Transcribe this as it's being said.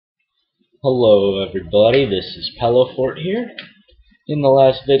Hello everybody, this is Pellowfort here. In the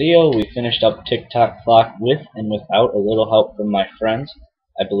last video we finished up Tick-Tock Clock with and without a little help from my friends.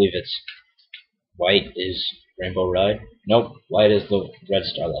 I believe it's white is Rainbow Ride. Nope, white is the red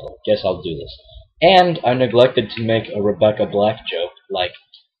star level. Guess I'll do this. And I neglected to make a Rebecca Black joke, like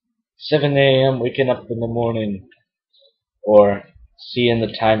 7 a.m. waking up in the morning, or seeing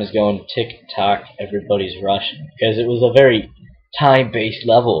the time is going tick-tock, everybody's rushing. Because it was a very time-based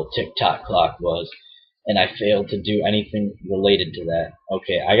level Tick-Tock Clock was, and I failed to do anything related to that.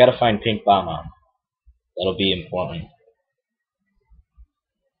 Okay, I gotta find Pink Bomb. That'll be important.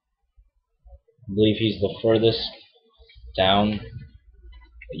 I believe he's the furthest down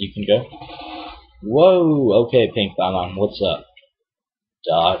that you can go. Whoa, okay, Pink Bomb, what's up?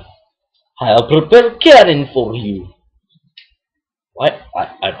 Dot. I'll prepare cannon for you. What?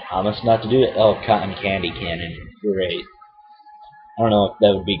 I promised not to do it. Oh, cotton candy cannon. Great. I don't know if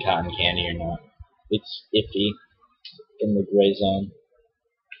that would be cotton candy or not. It's iffy in the gray zone.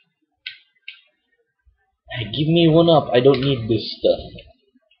 Hey, give me one up. I don't need this stuff.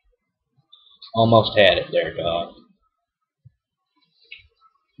 Almost had it there, dog.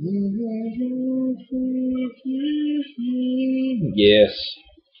 Yes.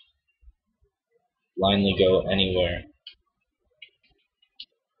 Blindly go anywhere.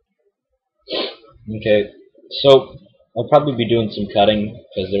 Okay, so I'll probably be doing some cutting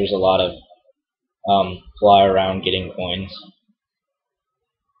because there's a lot of fly around getting coins.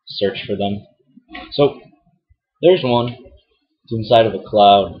 Search for them. So there's one. It's inside of a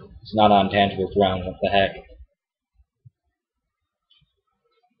cloud. It's not on tangible ground. What the heck?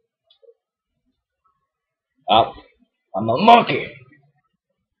 Oh, I'm a monkey.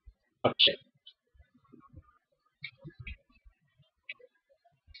 Oh, shit.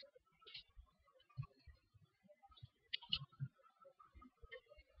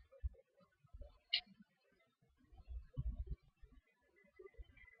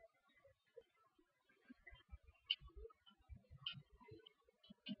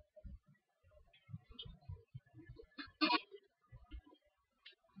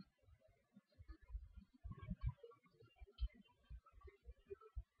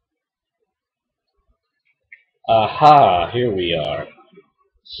 Aha, here we are.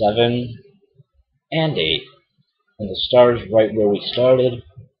 7 and 8. And the star's right where we started.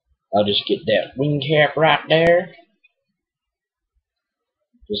 I'll just get that wing cap right there.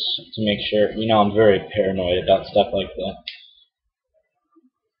 Just to make sure. You know, I'm very paranoid about stuff like that.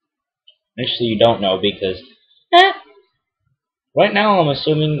 Actually, you don't know because right now I'm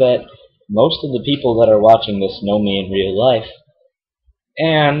assuming that most of the people that are watching this know me in real life.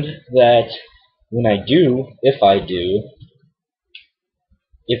 And that when I do, if I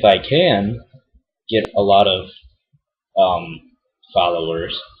can, get a lot of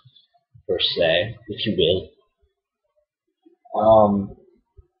followers, per se, if you will,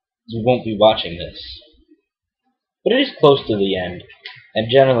 you won't be watching this. But it is close to the end,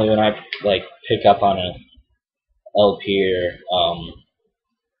 and generally when I like pick up on a LP or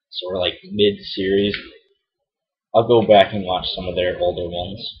sort of like mid-series, I'll go back and watch some of their older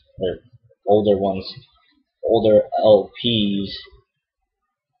ones, or older LPs,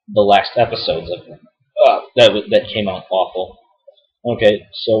 the last episodes of them. That came out awful. Okay,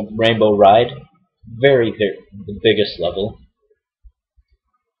 so Rainbow Ride, the biggest level.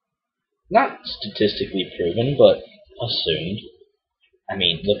 Not statistically proven, but assumed. I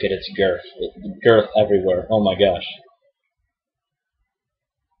mean, look at its girth. Girth everywhere. Oh my gosh.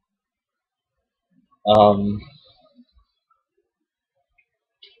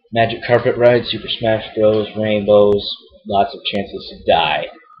 Magic Carpet Ride, Super Smash Bros, Rainbows, lots of chances to die.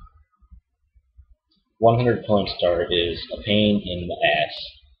 100 point star is a pain in the ass.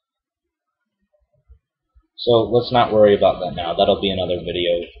 So let's not worry about that now. That'll be another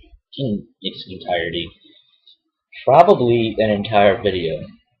video in its entirety. Probably an entire video.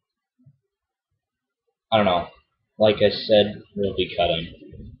 I don't know. Like I said, we'll be cutting.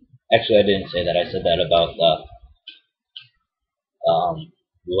 Actually, I didn't say that. I said that about the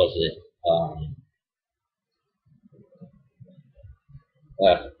who was it?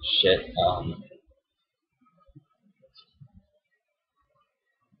 Shit.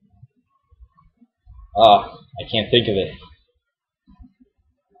 I can't think of it.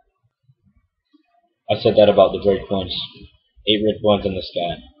 I said that about the red points. 8 red points in the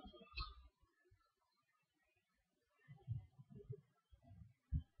sky.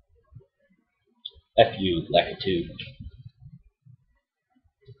 F you, Lakitu.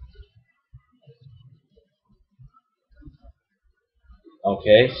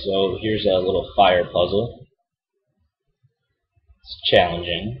 Okay, so here's a little fire puzzle. Let's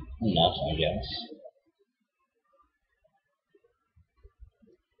challenging enough, I guess.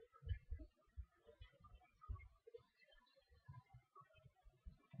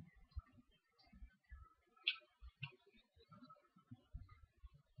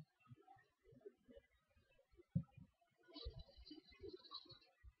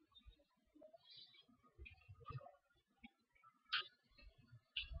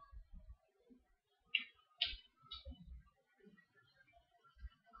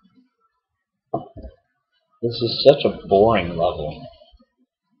 This is such a boring level.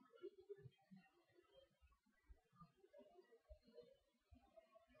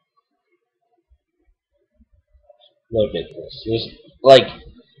 Look at this. Like,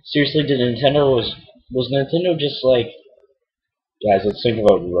 seriously, was Nintendo just like, guys, let's think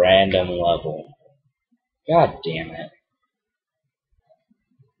of a random level. God damn it.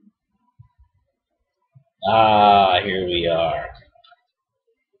 Ah, here we are.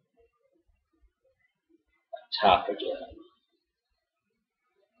 Top again.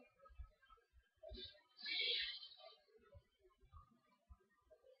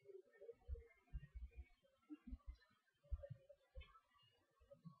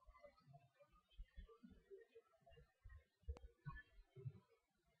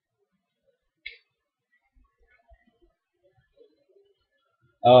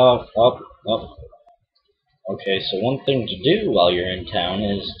 Up. Okay, so one thing to do while you're in town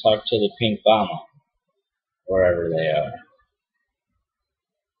is talk to the Pink Bomber, wherever they are.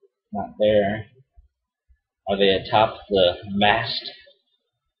 Not there. Are they atop the mast?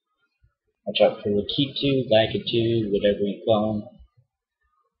 Watch out for the Kitu, Lakitu, whatever you call them.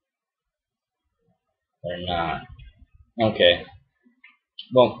 They're not. Okay.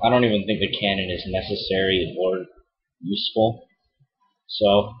 Well, I don't even think the cannon is necessary or useful.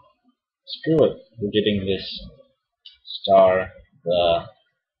 So, screw it. We're getting this star the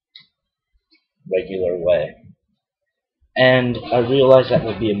regular way. And I realize that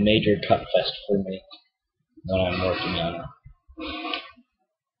will be a major cut fest for me when I'm working on it.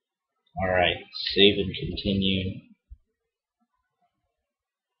 Alright, save and continue.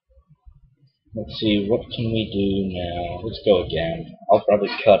 Let's see, what can we do now? Let's go again. I'll probably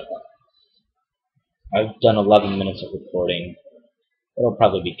cut. I've done 11 minutes of recording. It'll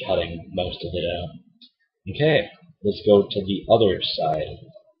probably be cutting most of it out. Okay, let's go to the other side.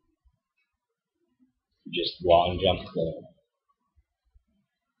 Just long jump there.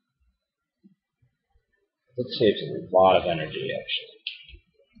 That saves a lot of energy, actually.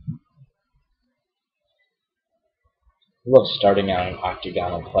 I love starting on an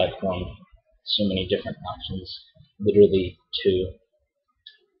octagonal platform. So many different options. Literally two.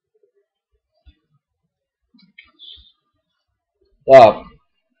 Oh,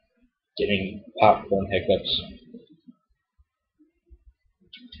 getting popcorn hiccups.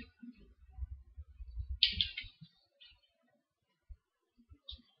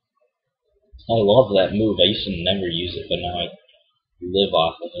 I love that move. I used to never use it, but now I live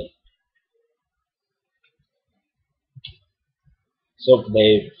off of it. So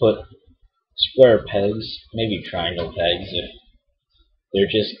they put square pegs, maybe triangle pegs if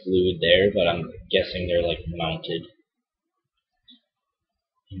they're just glued there, but I'm guessing they're like mounted,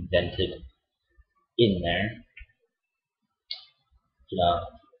 indented in there. Uh,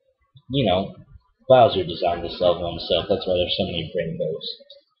 you know, Bowser designed this level himself, that's why there's so many rainbows.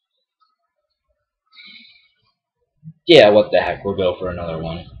 Yeah, what the heck, we'll go for another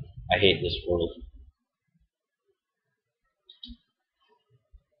one. I hate this world.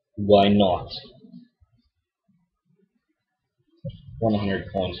 Why not?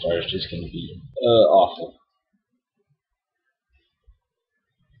 100 coin stars is just gonna be awful.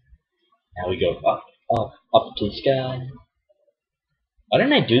 Now we go up to the sky. Why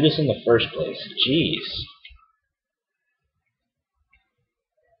didn't I do this in the first place? Jeez.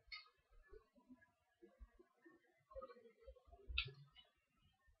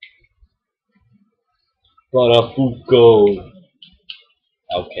 Barafuko.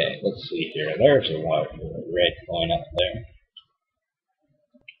 Okay, let's see here. There's a red coin up there.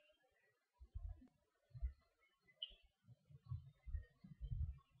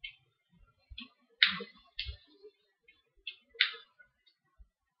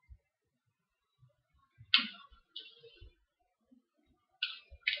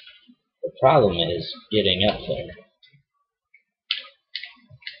 The problem is getting up there.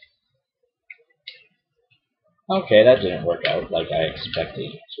 Okay, that didn't work out like I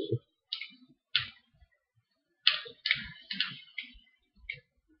expected it to.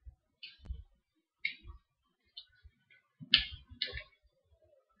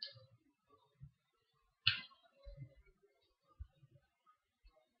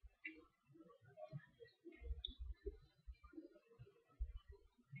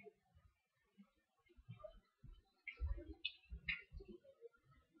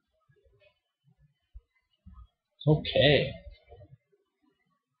 Okay.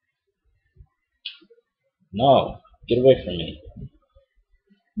 No, get away from me.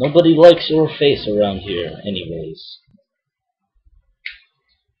 Nobody likes your face around here, anyways.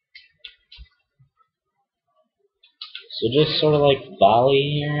 So just sort of like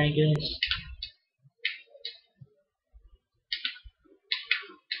volley here, I guess.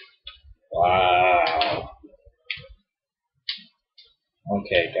 Wow.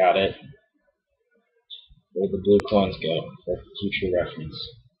 Okay, got it. Where the blue coins go for future reference.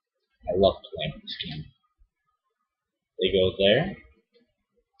 I love playing this game. They go there.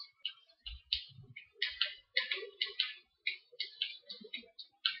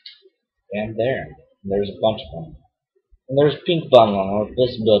 And there. There's a bunch of them. And there's Pink Bum on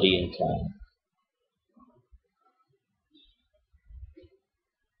this buddy in town.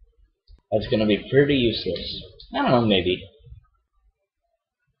 That's gonna be pretty useless. I don't know, maybe.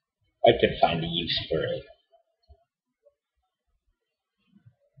 I could find a use for it.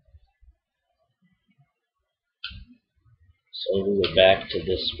 So we're back to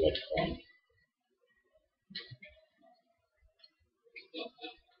this red one.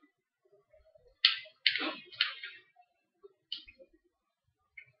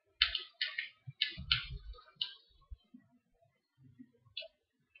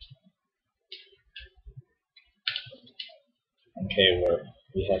 Okay,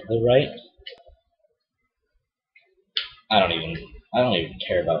 we have the right. I don't even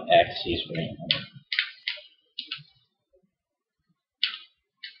care about axes right now.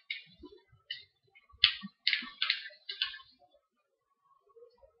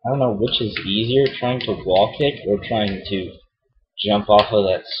 I don't know which is easier, trying to wall kick or trying to jump off of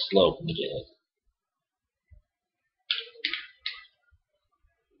that slope and get it.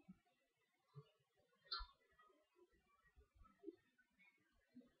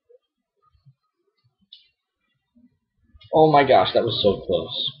 Oh my gosh, that was so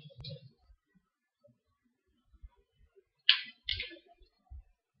close.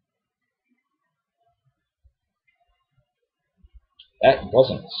 That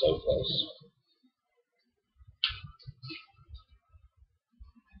wasn't so close.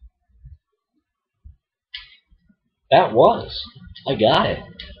 That was. I got it.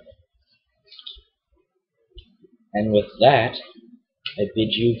 And with that, I bid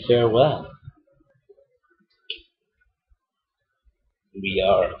you farewell. We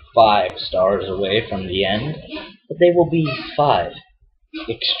are 5 stars away from the end, but they will be 5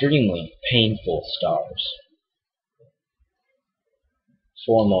 extremely painful stars.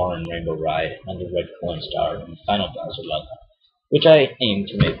 4 more in Rainbow Ride and the Red Coin Star and the final Bowser level, which I aim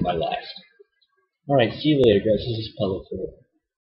to make my last. Alright, see you later guys, this is Pellowfort.